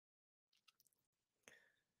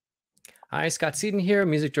Hi, Scott Seaton here,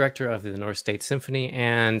 music director of the North State Symphony,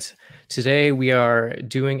 and today we are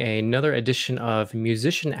doing another edition of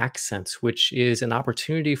Musician Accents, which is an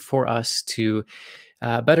opportunity for us to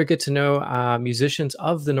better get to know musicians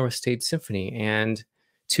of the North State Symphony. And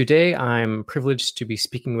today I'm privileged to be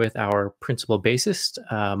speaking with our principal bassist,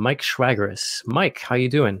 Mike Schwagerus. Mike, how you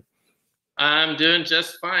doing? I'm doing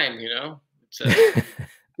just fine, you know. It's a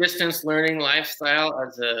distance learning lifestyle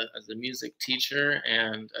as a music teacher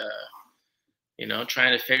and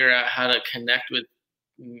trying to figure out how to connect with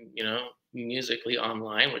musically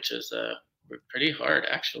online, which is pretty hard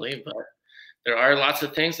actually, but there are lots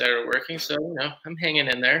of things that are working, so I'm hanging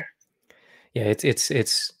in there. Yeah,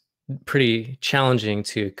 it's pretty challenging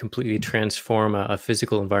to completely transform a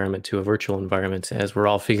physical environment to a virtual environment, as we're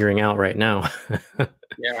all figuring out right now.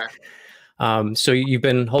 Yeah. So you've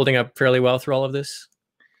been holding up fairly well through all of this?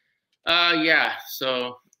 Yeah.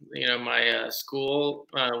 So, my school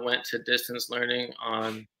went to distance learning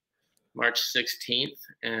on March 16th,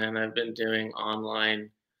 and I've been doing online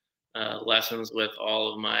lessons with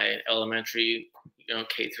all of my elementary,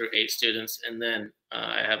 K through 8 students, and then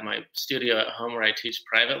I have my studio at home where I teach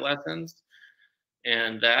private lessons,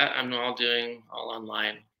 and that I'm all doing all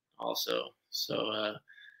online also. So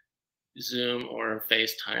Zoom or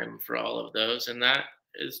FaceTime for all of those, and that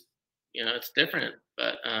is, it's different,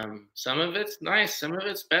 but some of it's nice, some of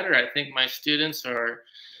it's better. I think my students are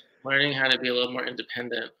learning how to be a little more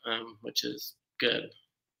independent, which is good.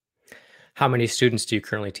 How many students do you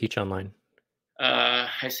currently teach online?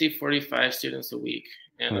 I see 45 students a week,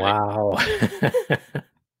 and Wow.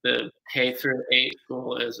 the K through 8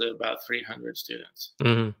 school is about 300 students.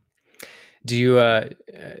 Mhm. Do you,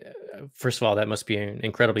 first of all, that must be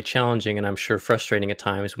incredibly challenging and I'm sure frustrating at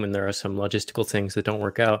times when there are some logistical things that don't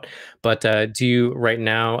work out. But do you right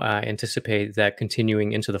now anticipate that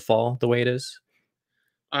continuing into the fall the way it is?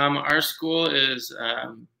 Our school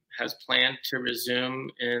has planned to resume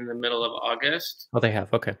in the middle of August, Oh, they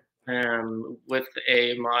have. Okay. with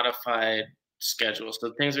a modified schedule.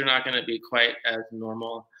 So things are not going to be quite as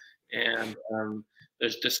normal, and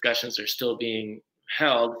those discussions are still being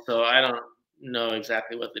held. So I don't know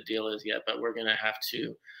exactly what the deal is yet, but we're going to have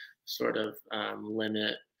to sort of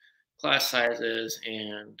limit class sizes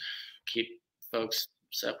and keep folks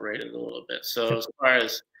separated a little bit. So Yep. as far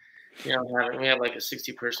as we have like a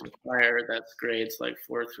 60-person choir that's grades like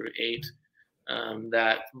 4 through 8. I don't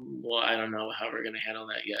know how we're going to handle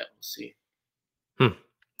that yet. We'll see. Hmm.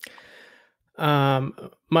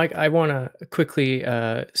 Mike, I want to quickly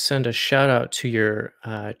send a shout out to your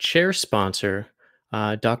chair sponsor,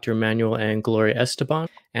 Dr. Manuel and Gloria Esteban.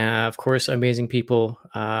 Of course, amazing people,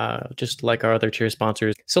 just like our other chair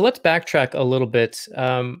sponsors. So let's backtrack a little bit.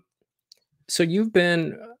 So you've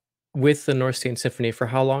been with the North State Symphony for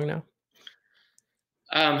how long now?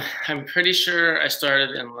 I'm pretty sure I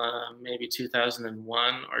started in maybe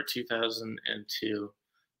 2001 or 2002.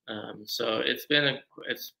 So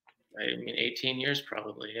I mean, 18 years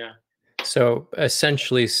probably. Yeah. So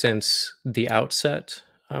essentially since the outset,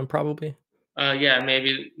 probably. Yeah,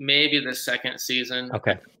 maybe the second season.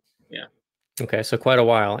 Okay. Yeah. Okay. So quite a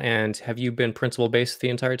while. And have you been principal bass the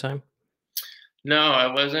entire time? No, I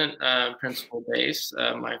wasn't principal bass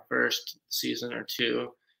my first season or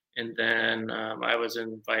two, and then I was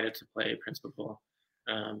invited to play principal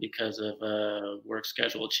because of a work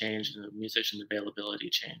schedule change and a musician availability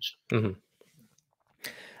change. Hmm.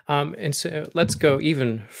 And so let's go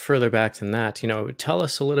even further back than that. Tell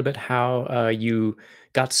us a little bit how you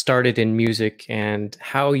got started in music and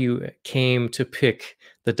how you came to pick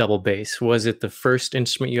the double bass. Was it the first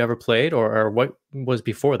instrument you ever played, or what was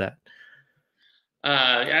before that?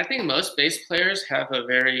 Yeah, I think most bass players have a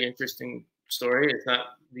very interesting story. It's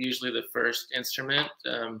not usually the first instrument,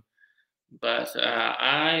 but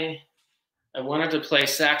I wanted to play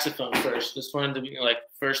saxophone first. This wanted to be like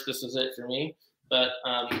first. This was it for me. But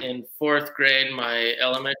in fourth grade, my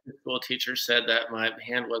elementary school teacher said that my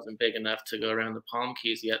hand wasn't big enough to go around the palm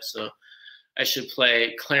keys yet, so I should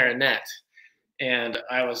play clarinet. And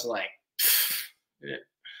I was like,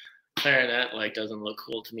 clarinet like doesn't look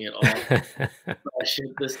cool to me at all.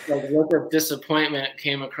 This like look of disappointment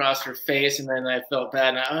came across her face, and then I felt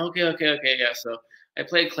bad. And okay, yeah. So I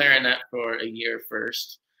played clarinet for a year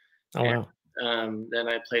first, Oh and wow. then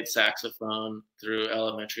I played saxophone through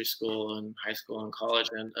elementary school and high school and college.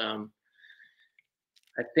 And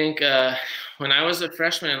I think when I was a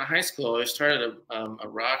freshman in high school, I started a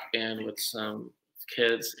rock band with some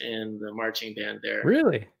kids in the marching band there.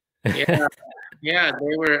 Really? Yeah, yeah,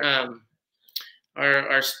 they were.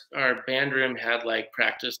 Our our band room had like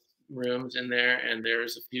practice rooms in there, and there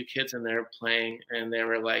was a few kids in there playing, and they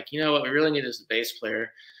were like, you know what, we really need is a bass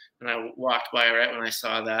player. and I walked by right when I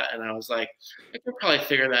saw that, and I was like, I could probably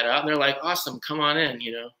figure that out. And they're like, awesome, come on in,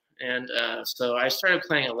 you know. And so I started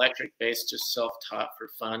playing electric bass, just self-taught for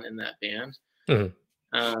fun in that band. Mhm.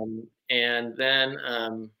 And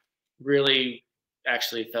then really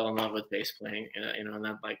actually fell in love with bass playing, you know, and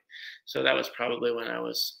I'm like, so that was probably when I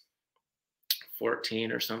was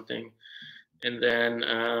 14 or something. And then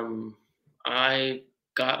I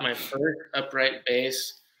got my first upright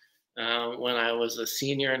bass when I was a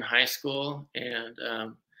senior in high school,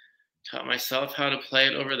 and taught myself how to play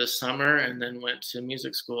it over the summer, and then went to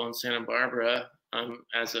music school in Santa Barbara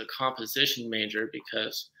as a composition major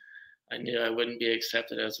because I knew I wouldn't be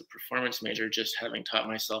accepted as a performance major just having taught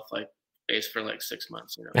myself like bass for like 6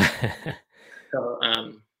 months, you know. So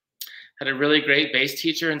had a really great bass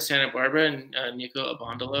teacher in Santa Barbara, and Nico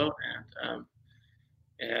Abondolo, and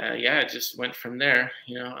yeah, it just went from there.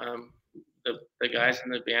 You know, the guys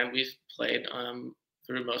in the band we played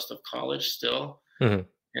through most of college still, Mhm.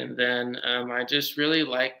 and then I just really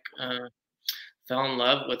fell in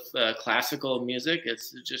love with classical music.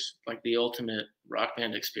 It's just like the ultimate rock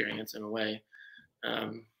band experience in a way.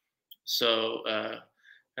 Um, so,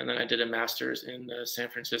 and then I did a master's in San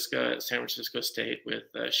Francisco at San Francisco State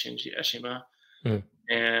with Shinji Eshima, Mhm.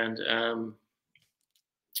 and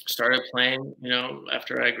started playing, you know,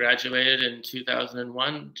 after I graduated in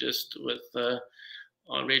 2001, just with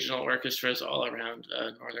all regional orchestras all around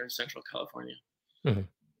northern central California. Mhm.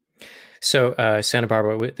 So, Santa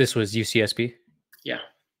Barbara, this was UCSB? Yeah.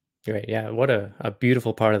 Right, yeah, what a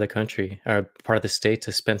beautiful part of the country, or part of the state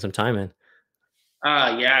to spend some time in.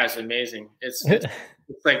 Yeah, it's amazing. It's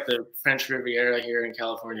like the French Riviera here in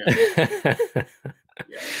California.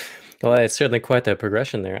 Yeah. Well, it's certainly quite the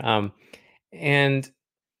progression there. And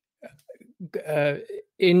uh,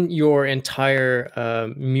 in your entire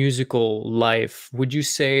musical life, would you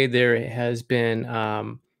say there has been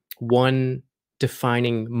one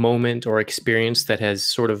defining moment or experience that has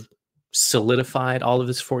sort of solidified all of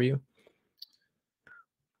this for you?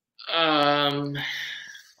 Um,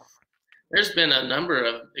 there's been a number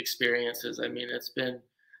of experiences. I mean, it's been,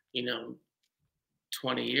 you know,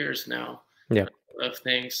 20 years now Yeah. of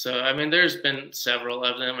things. So, I mean, there's been several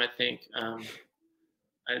of them. I think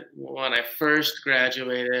when I first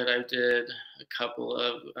graduated, I did a couple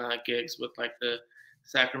of gigs with like the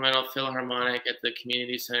Sacramento Philharmonic at the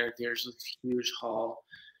community center. There's this huge hall.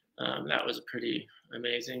 That was pretty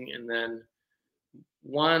amazing. And then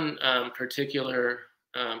one particular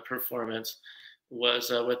performance was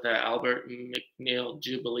with the Albert McNeil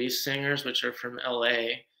Jubilee Singers, which are from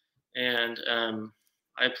LA. And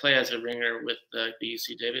I play as a ringer with the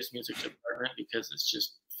UC Davis Music Department because it's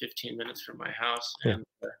just 15 minutes from my house. Yeah. And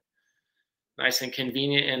nice and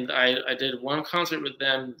convenient. And I did one concert with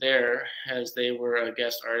them there as they were a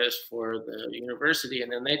guest artist for the university.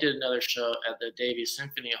 And then they did another show at the Davies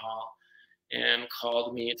Symphony Hall and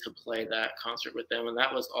called me to play that concert with them. And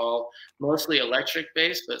that was all mostly electric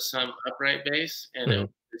bass, but some upright bass. And it was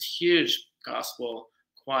Mhm. this huge gospel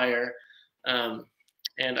choir. Um,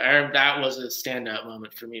 and that was a standout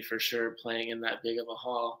moment for me for sure, playing in that big of a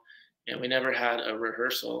hall. And we never had a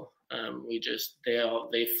rehearsal.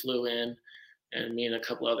 They flew in, and me and a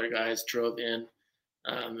couple other guys drove in.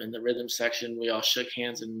 In the rhythm section, we all shook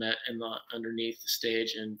hands and met underneath the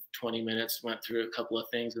stage in 20 minutes, went through a couple of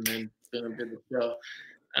things, and then boom, did the show.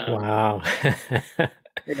 Um, Wow.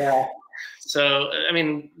 yeah. So, I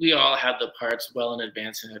mean, we all had the parts well in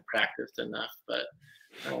advance and had practiced enough, but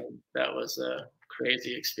that was a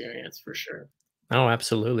crazy experience for sure. Oh,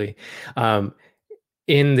 absolutely. Um,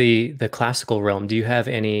 in the classical realm, do you have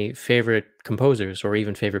any favorite composers or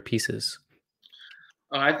even favorite pieces?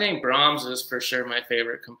 Oh, I think Brahms is for sure my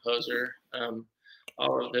favorite composer.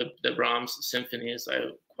 All of the Brahms symphonies I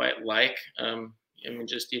quite like. I mean,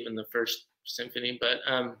 just even the first symphony, but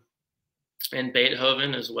and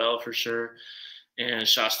Beethoven as well for sure, and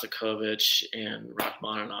Shostakovich and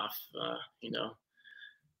Rachmaninoff. You know,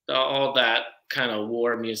 all that kind of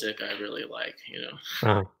war music I really like. You know,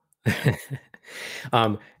 Uh-huh. yeah.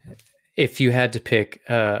 Um, if you had to pick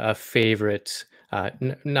a favorite,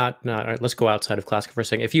 not, all right, let's go outside of classical for a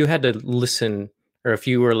second. If you had to listen, or if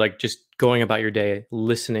you were like just going about your day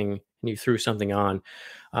listening and you threw something on,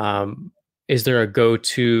 um, is there a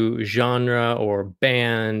go-to genre or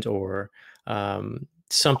band or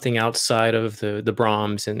something outside of the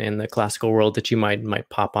Brahms and the classical world that you might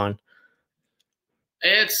pop on?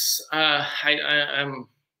 It's I'm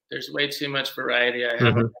there's way too much variety. I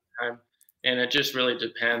have Hmm. time, and it just really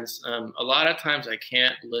depends. A lot of times I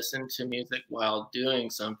can't listen to music while doing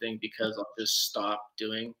something because I'll just stop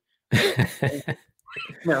doing what I'm doing.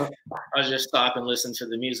 You know, I'll just stop and listen to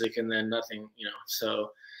the music and then nothing. You know,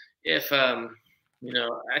 so if I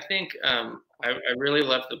think I really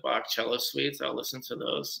love the Bach cello suites. I'll listen to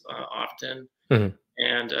those often, Mhm.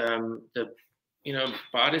 and the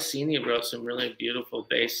Bottesini wrote some really beautiful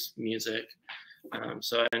bass music,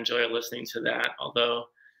 so I enjoy listening to that. Although,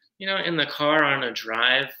 in the car on a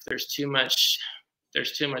drive, there's too much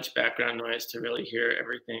background noise to really hear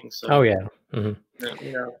everything. Oh So yeah. Mhm.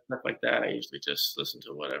 stuff like that, I usually just listen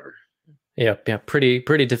to whatever. Yeah, yeah,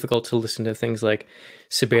 pretty difficult to listen to things like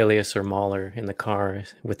Sibelius or Mahler in the car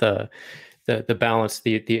with the balance,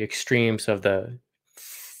 the extremes of the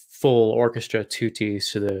full orchestra tutti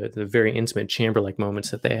to the very intimate chamber-like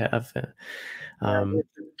moments that they have. Yeah, Um,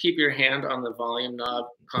 keep your hand on the volume knob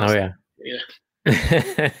oh constantly. yeah.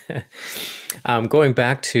 Yeah. Going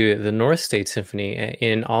back to the North State Symphony,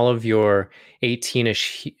 in all of your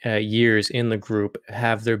 18-ish years in the group,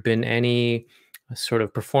 have there been any sort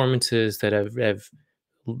of performances that have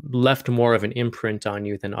left more of an imprint on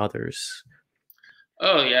you than others?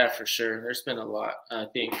 Oh yeah, for sure. There's been a lot. I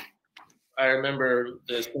think I remember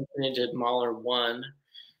the symphony did Mahler 1,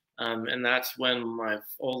 and that's when my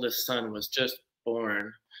oldest son was just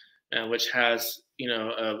born, which has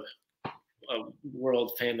a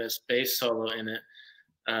world famous bass solo in it,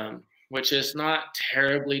 which is not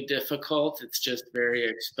terribly difficult. It's just very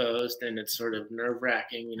exposed and it's sort of nerve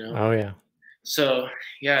wracking. Oh yeah. So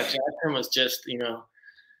yeah, Jackson was just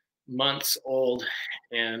months old,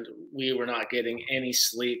 and we were not getting any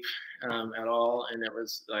sleep at all, and it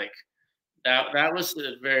was like that was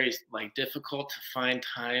very like difficult to find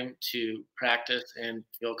time to practice and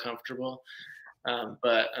feel comfortable.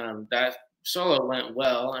 But that solo went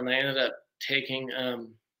well, and I ended up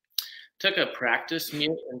took a practice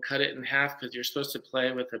mute and cut it in half because you're supposed to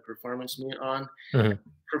play with a performance mute on. Mhm.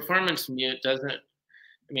 Performance mute doesn't.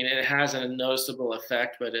 I mean, it has a noticeable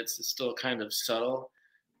effect, but it's still kind of subtle.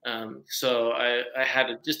 So I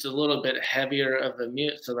had just a little bit heavier of a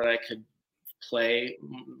mute so that I could play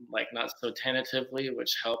like not so tentatively,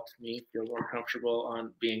 which helped me feel more comfortable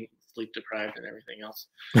on being sleep deprived and everything else.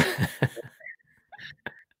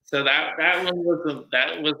 So that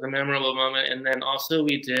was the memorable moment. And then also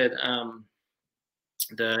we did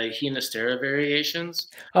the Hinastera variations.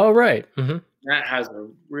 Oh right. Hmm. That has a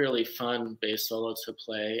really fun bass solo to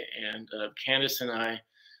play, and Candace and I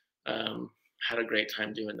had a great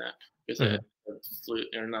time doing that because Hmm. the flute,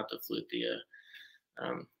 or not the flute, the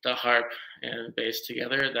harp and bass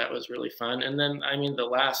together. That was really fun. And then, I mean, the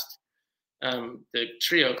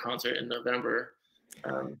trio concert in November,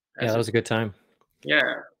 Yeah, as that a was a good time.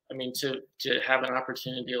 yeah, I mean, to have an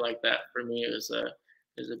opportunity like that for me is a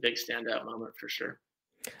big standout moment for sure.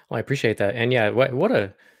 Well, I appreciate that, and yeah, what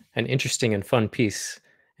an interesting and fun piece.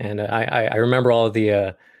 And I remember all of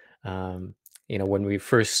the when we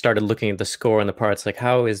first started looking at the score and the parts, like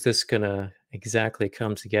how is this gonna exactly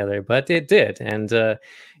come together? But it did, and um,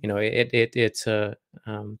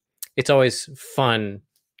 it's always fun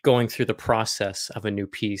going through the process of a new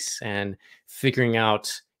piece and figuring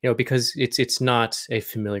out. Because it's not a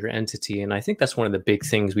familiar entity, and I think that's one of the big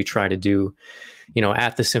things we try to do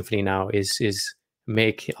at the symphony now is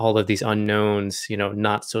make all of these unknowns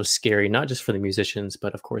not so scary, not just for the musicians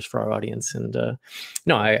but of course for our audience. And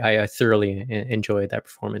no, I thoroughly enjoyed that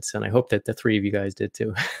performance, and I hope that the three of you guys did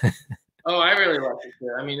too. Oh, I really liked it too.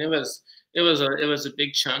 I mean, it was a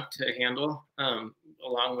big chunk to handle,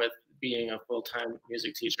 along with being a full-time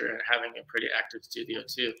music teacher and having a pretty active studio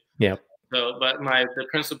too. Yeah. So, but the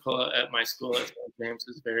principal at my school at St. James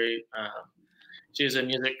is very she's a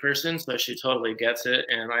music person, so she totally gets it.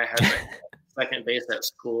 And I had like second base at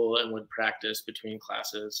school and would practice between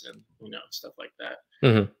classes and stuff like that.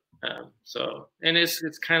 Hmm. So, and it's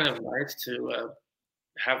kind of nice to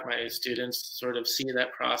have my students sort of see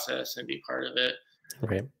that process and be part of it.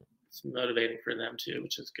 Right. It's motivating for them too,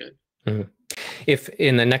 which is good. Hmm. If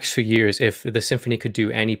in the next few years, if the symphony could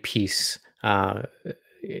do any piece,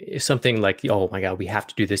 something like, oh my god, we have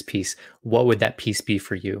to do this piece, what would that piece be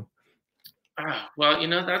for you? Well,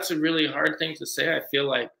 that's a really hard thing to say. I feel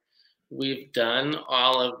like we've done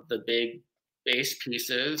all of the big bass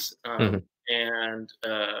pieces, Hmm. and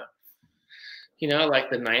like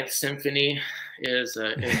the Ninth Symphony is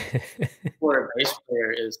for a bass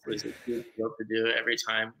player is a huge deal to do every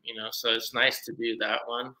time. So it's nice to do that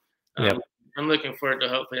one. Um, Yep. I'm looking forward to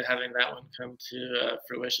hopefully having that one come to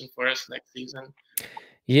fruition for us next season.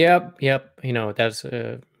 Yep, yep. That's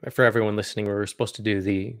for everyone listening. We were supposed to do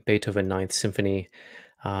the Beethoven Ninth Symphony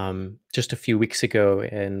just a few weeks ago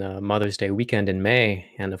in Mother's Day weekend in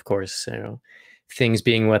May, and of course, things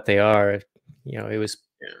being what they are, it was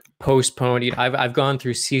Yeah. postponed. I've gone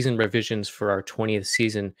through season revisions for our 20th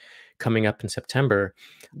season coming up in September,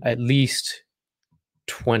 at least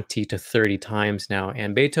 20 to 30 times now.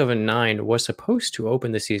 And Beethoven 9 was supposed to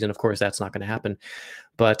open the season. Of course, that's not going to happen.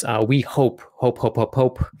 But we hope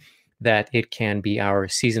that it can be our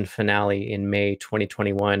season finale in May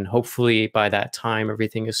 2021. Hopefully by that time,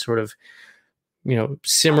 everything is sort of,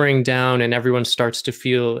 simmering down and everyone starts to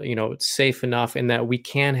feel, safe enough, and that we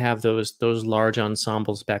can have those large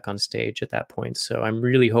ensembles back on stage at that point. So I'm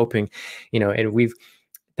really hoping, and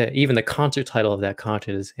that even the concert title of that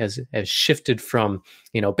concert has shifted from,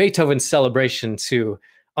 Beethoven's Celebration to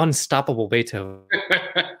Unstoppable Beethoven.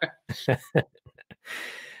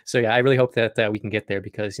 So yeah, I really hope that we can get there,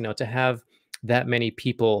 because, to have that many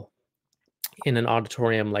people in an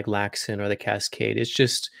auditorium like Laxon or the Cascade, it's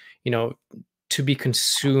just, to be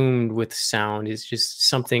consumed with sound is just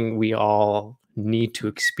something we all need to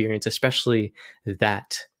experience, especially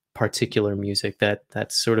that particular music,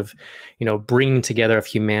 that sort of, bringing together of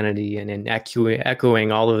humanity and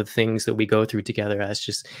echoing all of the things that we go through together. As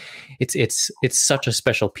just, it's such a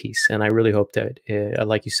special piece, and I really hope that,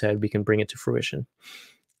 like you said, we can bring it to fruition.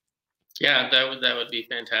 Yeah, that would be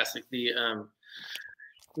fantastic. We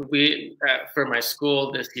for my school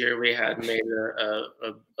this year, we had made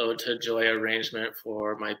a Ode to Joy arrangement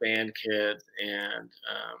for my band kids, and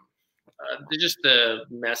just the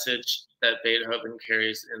message that Beethoven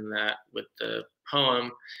carries in that, with the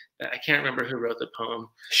poem. I can't remember who wrote the poem.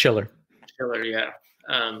 Schiller, yeah.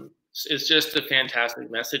 It's just a fantastic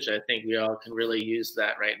message. I think we all can really use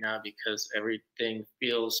that right now, because everything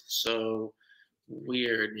feels so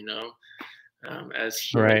weird, as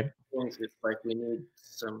human beings. It's like we need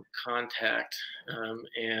some contact,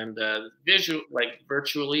 and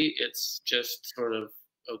virtually it's just sort of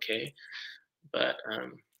okay, but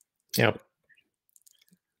yeah.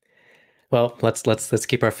 Well, let's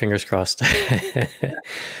keep our fingers crossed.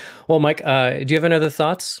 Well, Mike, do you have any other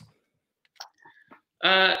thoughts?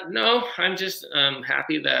 No, I'm just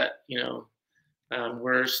happy that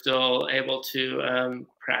we're still able to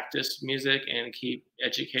practice music and keep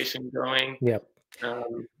education going. Yep.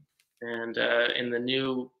 And in the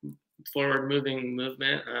new forward-moving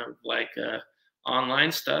movement of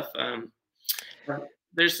online stuff,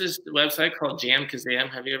 there's this website called Jam Kazam.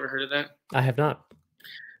 Have you ever heard of that? I have not.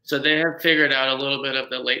 So they have figured out a little bit of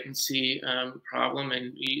the latency problem,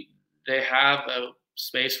 and they have a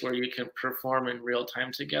space where you can perform in real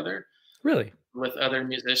time together. Really? With other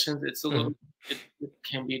musicians. It's a little, it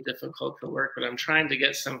can be difficult to work, but I'm trying to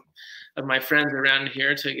get some of my friends around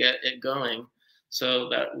here to get it going, so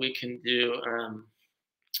that we can do,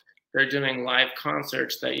 they're doing live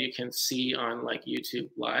concerts that you can see on YouTube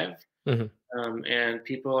Live. And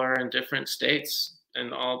people are in different states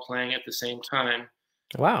and all playing at the same time.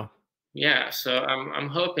 Wow. Yeah, so I'm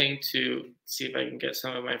hoping to see if I can get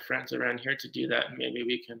some of my friends around here to do that, and maybe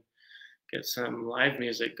we can get some live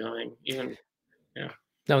music going. Even, yeah.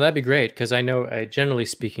 No, that'd be great, because I know, generally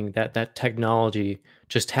speaking, that technology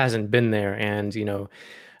just hasn't been there, and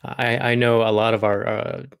I know a lot of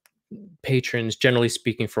our patrons, generally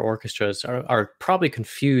speaking, for orchestras, are probably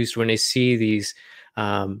confused when they see these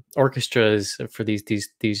orchestras for these 2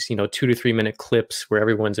 to 3 minute clips where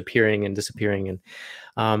everyone's appearing and disappearing, and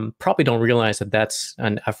probably don't realize that that's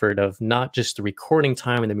an effort of not just the recording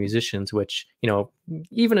time and the musicians, which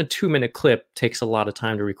even a 2-minute clip takes a lot of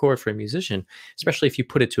time to record for a musician, especially if you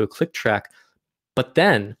put it to a click track. But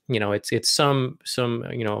then it's some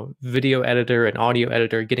video editor and audio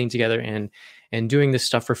editor getting together and doing this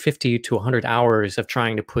stuff for 50 to 100 hours of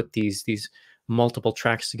trying to put these multiple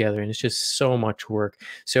tracks together, and it's just so much work.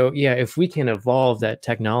 So yeah, if we can evolve that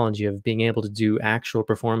technology of being able to do actual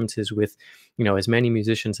performances with as many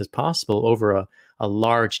musicians as possible over a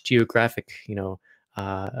large geographic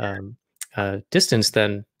distance,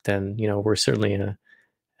 then we're certainly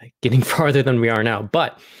getting farther than we are now.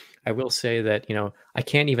 But I will say that I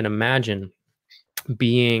can't even imagine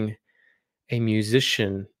being a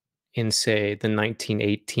musician in, say, the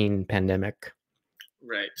 1918 pandemic.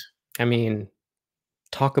 Right. I mean,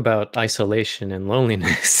 talk about isolation and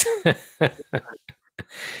loneliness.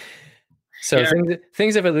 So yeah,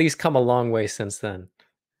 things have at least come a long way since then.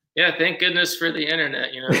 Yeah, thank goodness for the internet.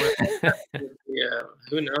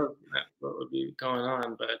 Who knows what would be going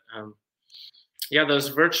on, but yeah, those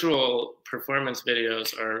virtual performance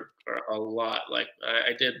videos are a lot. Like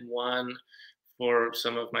I did one for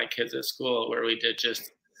some of my kids at school where we did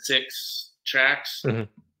just 6 tracks.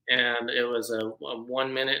 And it was a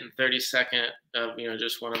 1 minute and 30-second of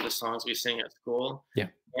just one of the songs we sing at school. Yeah.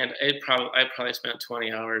 And I probably spent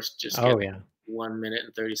 20 hours just 1 minute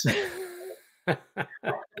and 30 seconds.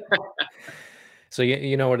 So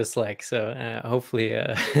you know what it's like. So hopefully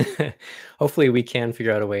hopefully we can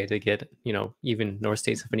figure out a way to get even North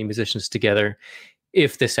State Symphony musicians together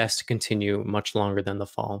if this has to continue much longer than the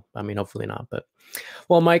fall. I mean, hopefully not, but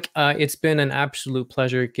well, Mike, it's been an absolute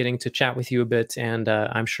pleasure getting to chat with you a bit, and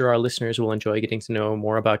I'm sure our listeners will enjoy getting to know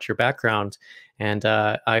more about your background. And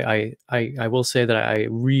I will say that I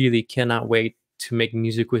really cannot wait to make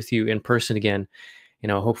music with you in person again.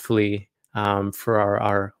 Hopefully for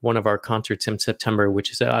our one of our concerts in September,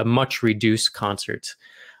 which is a much reduced concert.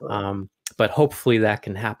 But hopefully that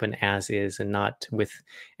can happen as is and not with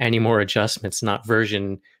any more adjustments, not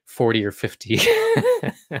version 40 or 50.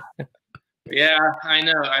 Yeah, I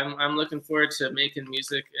know. I'm looking forward to making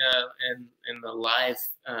music in the live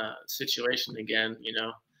situation again.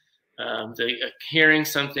 Hearing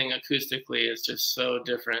something acoustically is just so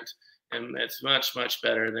different, and it's much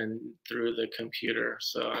better than through the computer.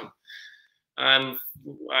 So I'm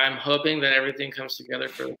hoping that everything comes together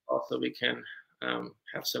for the fall so we can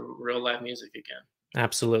have some real live music again.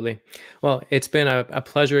 Absolutely. Well, it's been a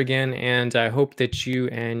pleasure again, and I hope that you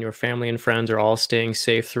and your family and friends are all staying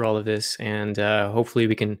safe through all of this, and hopefully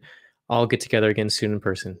we can all get together again soon in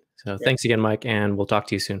person. So Yeah. thanks again, Mike, and we'll talk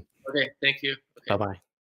to you soon. Okay, thank you. Okay. Bye-bye.